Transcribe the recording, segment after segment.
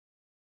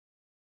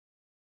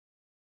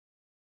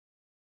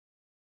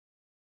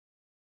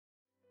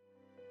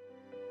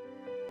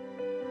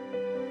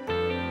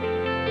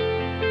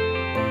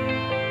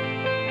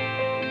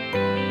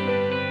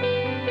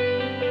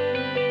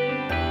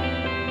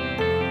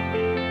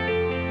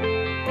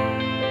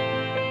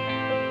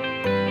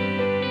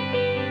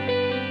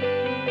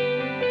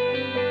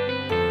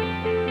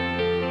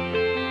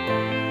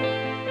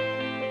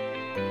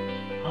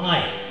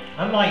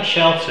I'm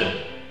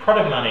Shelton,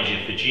 Product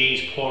Manager for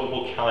Genie's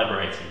portable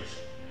calibrators.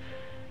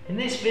 In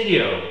this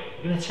video,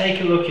 we're going to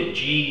take a look at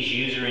Genie's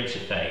user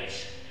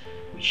interface,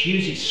 which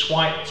uses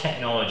swipe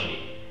technology.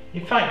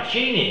 In fact,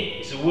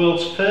 Genii is the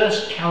world's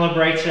first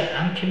calibrator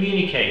and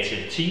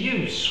communicator to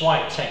use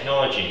swipe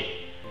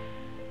technology.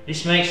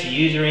 This makes the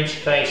user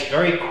interface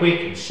very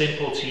quick and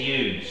simple to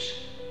use,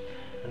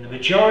 and the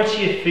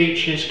majority of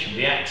features can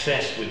be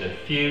accessed with a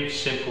few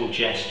simple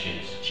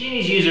gestures.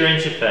 Genie's user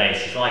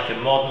interface is like a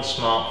modern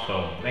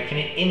smartphone, making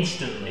it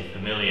instantly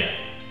familiar.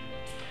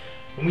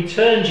 When we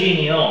turn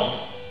Genii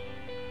on,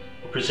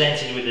 we're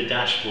presented with a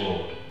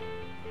dashboard.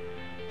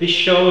 This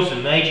shows the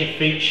major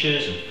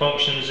features and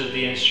functions of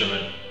the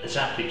instrument as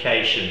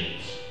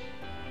applications.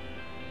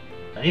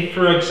 And if,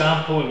 for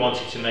example, we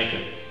wanted to make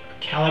a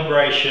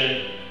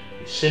calibration,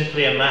 it's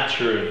simply a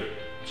matter of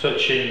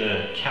touching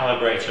the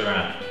calibrator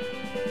app.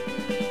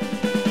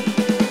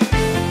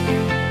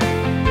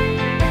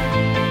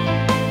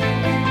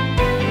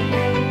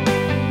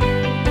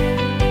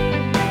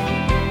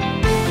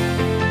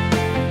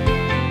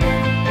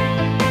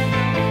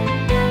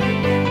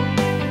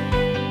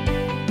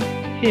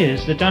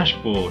 Here's the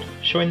dashboard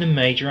showing the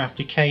major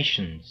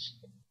applications.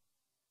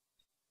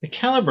 The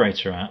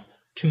calibrator app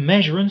can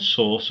measure and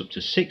source up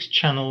to 6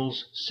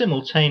 channels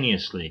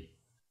simultaneously.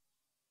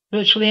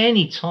 Virtually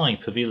any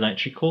type of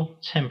electrical,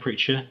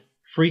 temperature,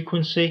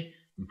 frequency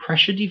and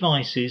pressure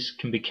devices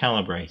can be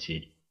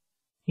calibrated,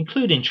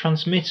 including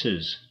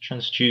transmitters,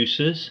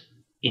 transducers,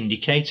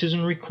 indicators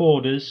and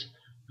recorders,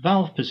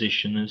 valve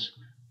positioners,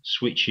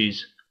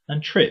 switches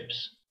and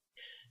trips.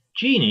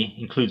 Genii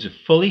includes a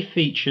fully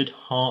featured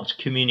heart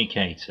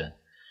communicator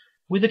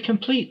with a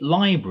complete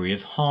library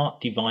of heart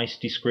device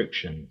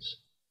descriptions.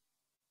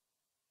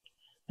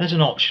 There's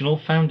an optional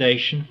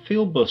foundation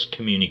field bus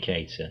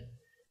communicator,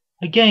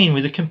 again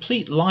with a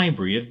complete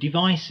library of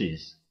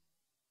devices.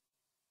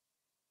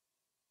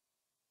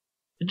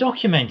 The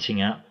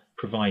documenting app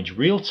provides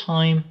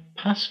real-time,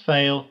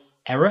 pass-fail,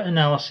 error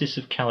analysis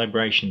of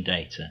calibration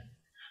data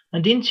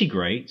and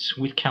integrates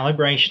with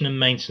calibration and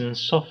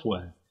maintenance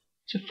software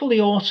to fully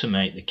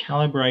automate the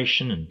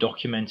calibration and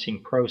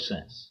documenting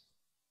process.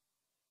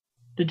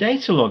 The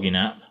data logging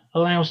app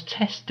allows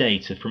test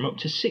data from up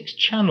to 6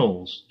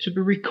 channels to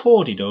be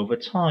recorded over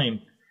time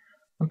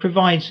and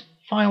provides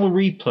file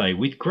replay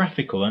with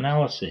graphical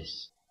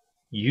analysis.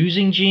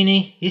 Using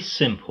Genii is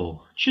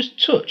simple,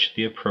 just touch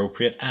the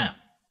appropriate app.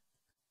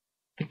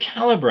 The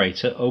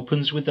calibrator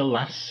opens with the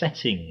last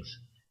settings.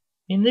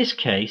 In this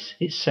case,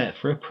 it's set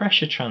for a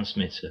pressure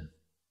transmitter.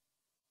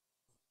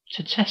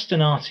 To test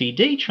an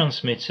RTD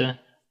transmitter,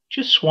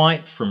 just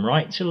swipe from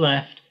right to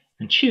left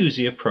and choose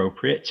the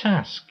appropriate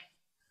task.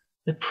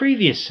 The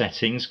previous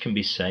settings can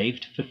be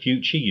saved for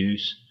future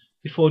use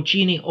before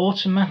Genii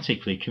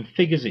automatically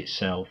configures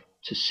itself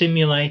to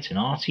simulate an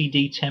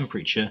RTD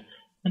temperature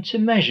and to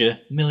measure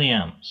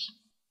milliamps.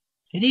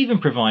 It even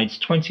provides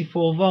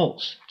 24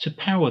 volts to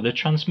power the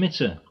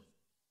transmitter.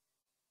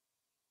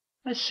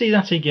 Let's see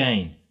that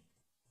again.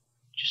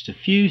 Just a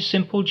few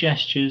simple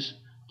gestures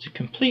to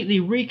completely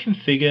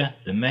reconfigure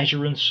the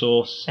measure and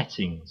source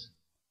settings.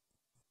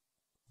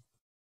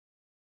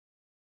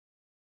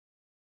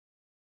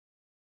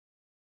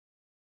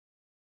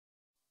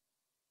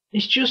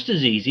 It's just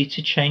as easy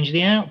to change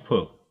the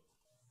output.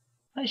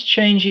 Let's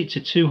change it to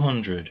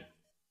 200.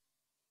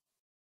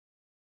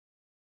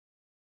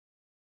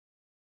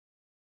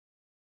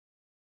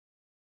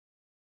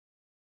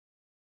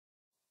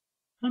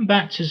 And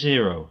back to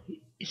 0.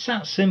 It's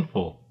that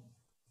simple.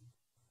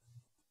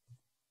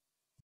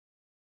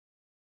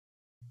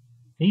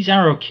 These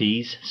arrow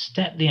keys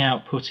step the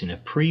output in a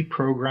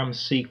pre-programmed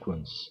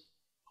sequence.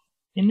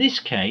 In this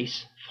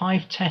case,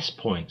 5 test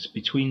points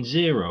between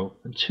 0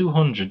 and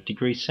 200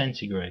 degrees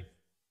centigrade.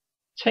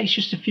 It takes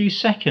just a few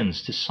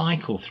seconds to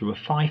cycle through a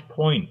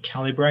 5-point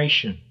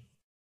calibration.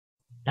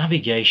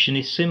 Navigation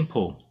is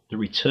simple. The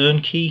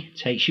return key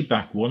takes you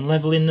back 1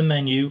 level in the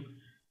menu,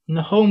 and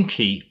the home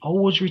key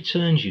always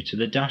returns you to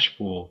the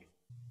dashboard.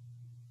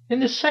 In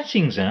the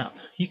Settings app,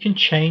 you can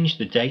change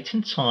the date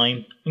and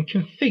time and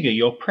configure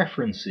your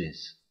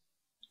preferences.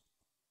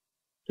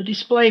 The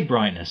display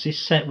brightness is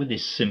set with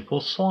this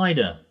simple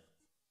slider,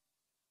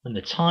 and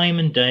the time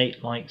and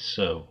date like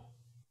so.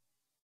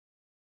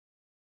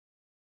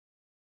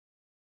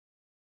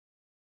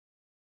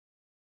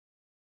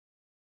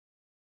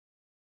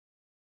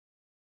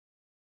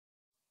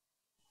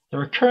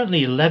 There are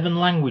currently 11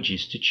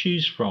 languages to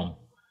choose from,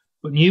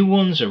 but new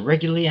ones are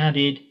regularly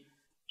added.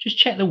 Just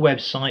check the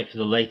website for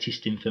the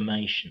latest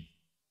information.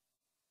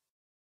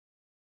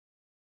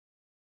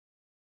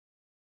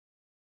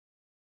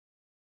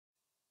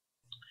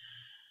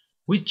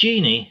 With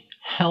Genii,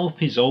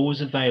 help is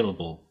always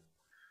available.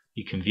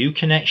 You can view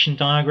connection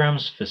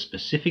diagrams for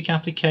specific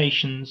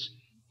applications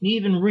and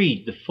even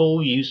read the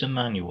full user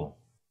manual.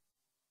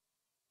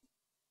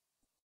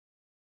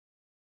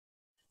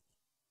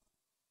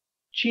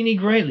 Genii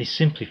greatly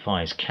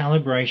simplifies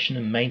calibration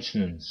and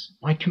maintenance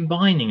by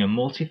combining a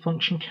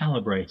multifunction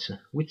calibrator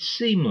with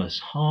seamless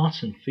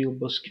heart and field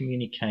bus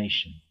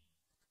communication.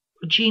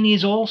 But Genii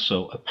is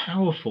also a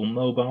powerful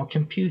mobile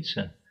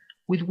computer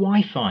with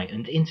Wi-Fi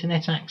and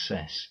internet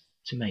access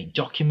to make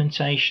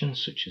documentation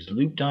such as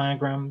loop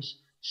diagrams,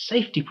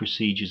 safety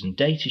procedures and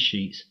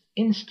datasheets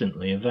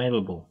instantly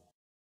available.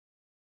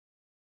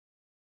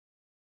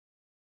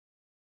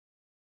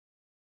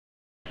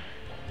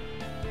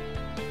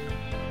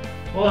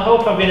 Well, I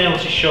hope I've been able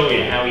to show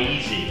you how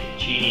easy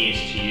Genii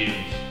is to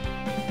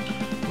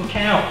use. Look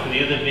out for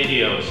the other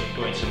videos that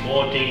go into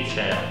more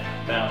detail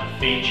about the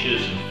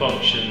features and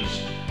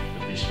functions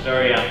of this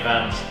very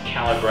advanced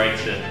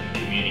calibrator